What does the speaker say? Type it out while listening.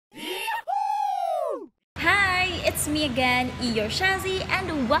it's me again, your Shazzy,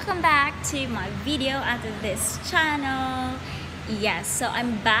 and welcome back to my video onto this channel. Yes, so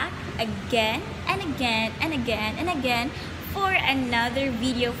I'm back again and again and again and again for another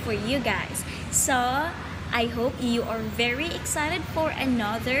video for you guys. So I hope you are very excited for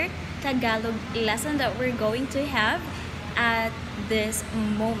another Tagalog lesson that we're going to have at this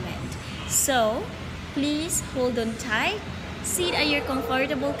moment. So please hold on tight, sit at your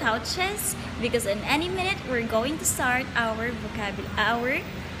comfortable couches, because in any minute we're going to start our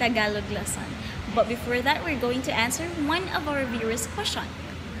Tagalog lesson. But before that, we're going to answer one of our viewers' question.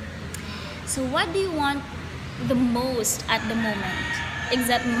 So what do you want the most at the moment?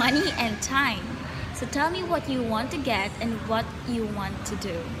 Except money and time. So tell me what you want to get and what you want to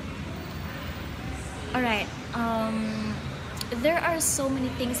do. Alright, there are so many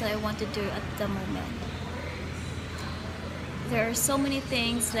things that I want to do at the moment. There are so many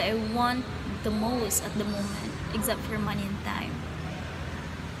things that I want the most at the moment, except for money and time.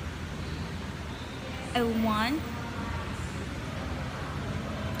 I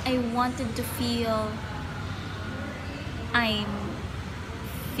wanted to feel I'm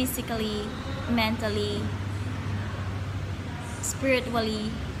physically, mentally,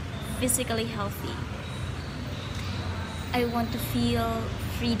 spiritually, physically healthy. I want to feel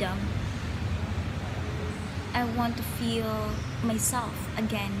freedom. I want to feel myself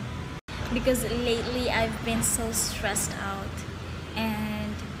again, because lately I've been so stressed out,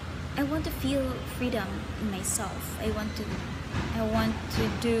 and I want to feel freedom in myself. I want to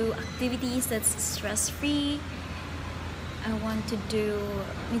do activities that's stress-free. I want to do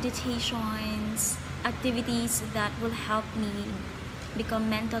meditations, activities that will help me become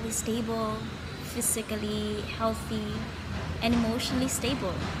mentally stable, physically healthy, and emotionally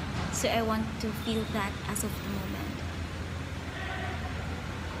stable. So I want to feel that as of the moment.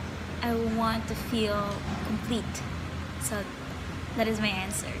 I want to feel complete. So that is my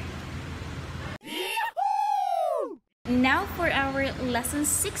answer. Now for our lesson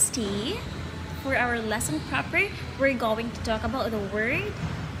 60, for our lesson proper, we're going to talk about the word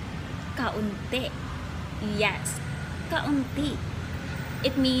kaunti. Yes, kaunti.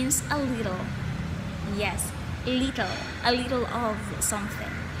 It means a little. Yes, little. A little of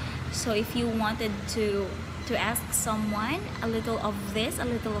something. So if you wanted to ask someone a little of this, a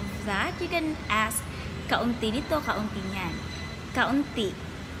little of that, you can ask kaunti nito, kaunti niyan. Kaunti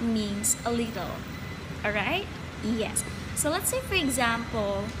means a little. Alright? Yes. So let's say, for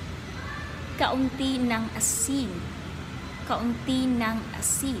example, kaunti ng asin. Kaunti ng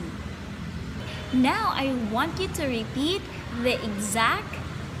asin. Now, I want you to repeat the exact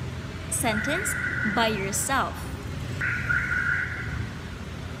sentence by yourself.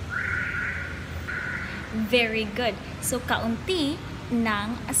 Very good. So, kaunti ng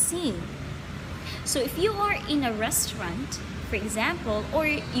asin. So, if you are in a restaurant, for example, or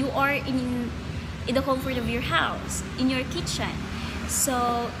you are in the comfort of your house, in your kitchen.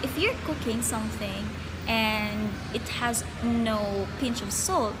 So, if you're cooking something and it has no pinch of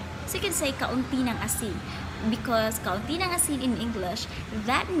salt, so you can say kaunti ng asin. Because kaunti ng asin in English,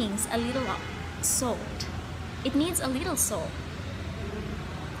 that means a little salt. It needs a little salt.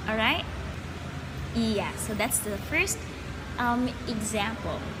 Alright? Yeah, so that's the first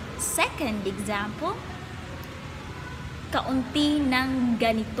example. Second example, kaunti ng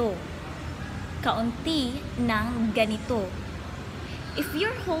ganito. Kaunti ng ganito. If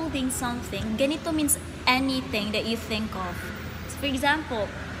you're holding something, ganito means anything that you think of. So for example,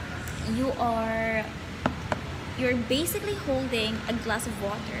 you're basically holding a glass of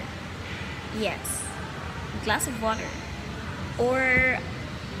water. Yes, a glass of water. Or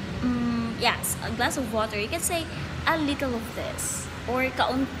yes, a glass of water. You can say a little of this, or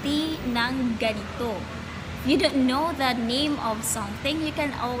kaunti ng ganito. If you don't know the name of something, you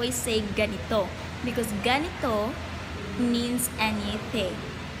can always say ganito, because ganito means anything.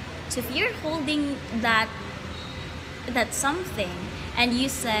 So if you're holding that something and you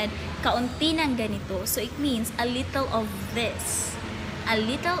said kaunti ng ganito, so it means a little of this. A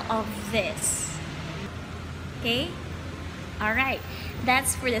little of this. Okay? Alright.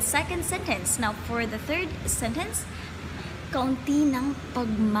 That's for the second sentence. Now for the third sentence, kaunti ng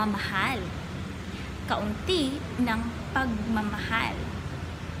pagmamahal. Kaunti ng pagmamahal.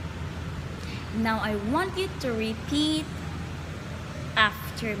 Now I want you to repeat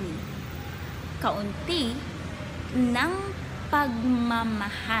after me. Kaunti ng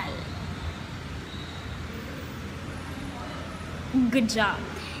pagmamahal. Good job.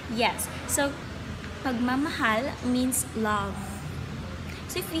 Yes. So pagmamahal means love.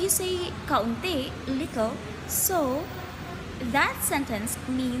 So if you say kaunti, little, so that sentence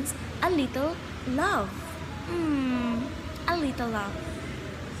means a little love. A little love.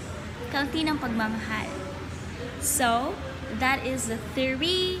 Kaunti ng pagmamahal. So, that is the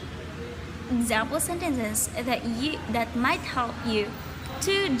 3 example sentences that might help you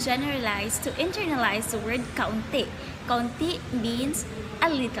to generalize, to internalize the word kaunti. Kaunti means a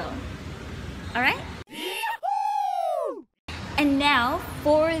little. Alright? And now,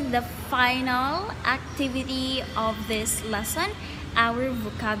 for the final activity of this lesson, our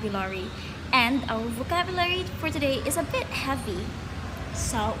vocabulary. And our vocabulary for today is a bit heavy.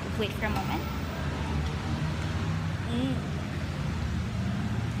 So, wait for a moment.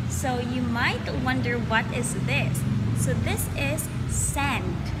 So, you might wonder what is this? So, this is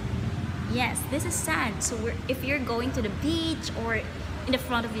sand. Yes, this is sand. So, if you're going to the beach or in the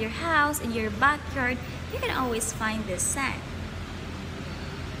front of your house, in your backyard, you can always find this sand.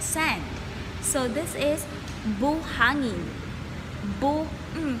 Sand. So, this is buhangin.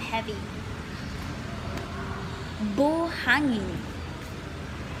 Heavy. Buhangin.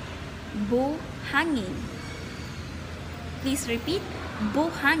 Buhangin. Please repeat.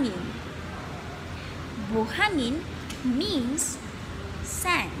 Buhangin. Buhangin means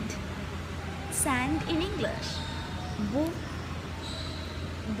sand. Sand in English.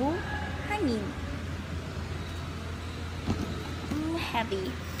 Buhangin.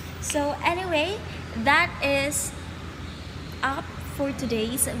 Heavy. So anyway, that is up for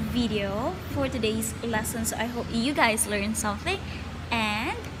today's video, for today's lesson. So I hope you guys learned something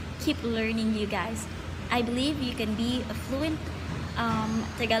and keep learning, you guys. I believe you can be a fluent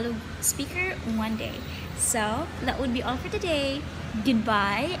Tagalog speaker one day. So that would be all for today.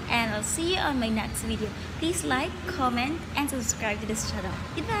 Goodbye, and I'll see you on my next video. Please like, comment, and subscribe to this channel.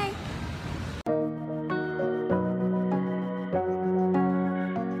 Goodbye.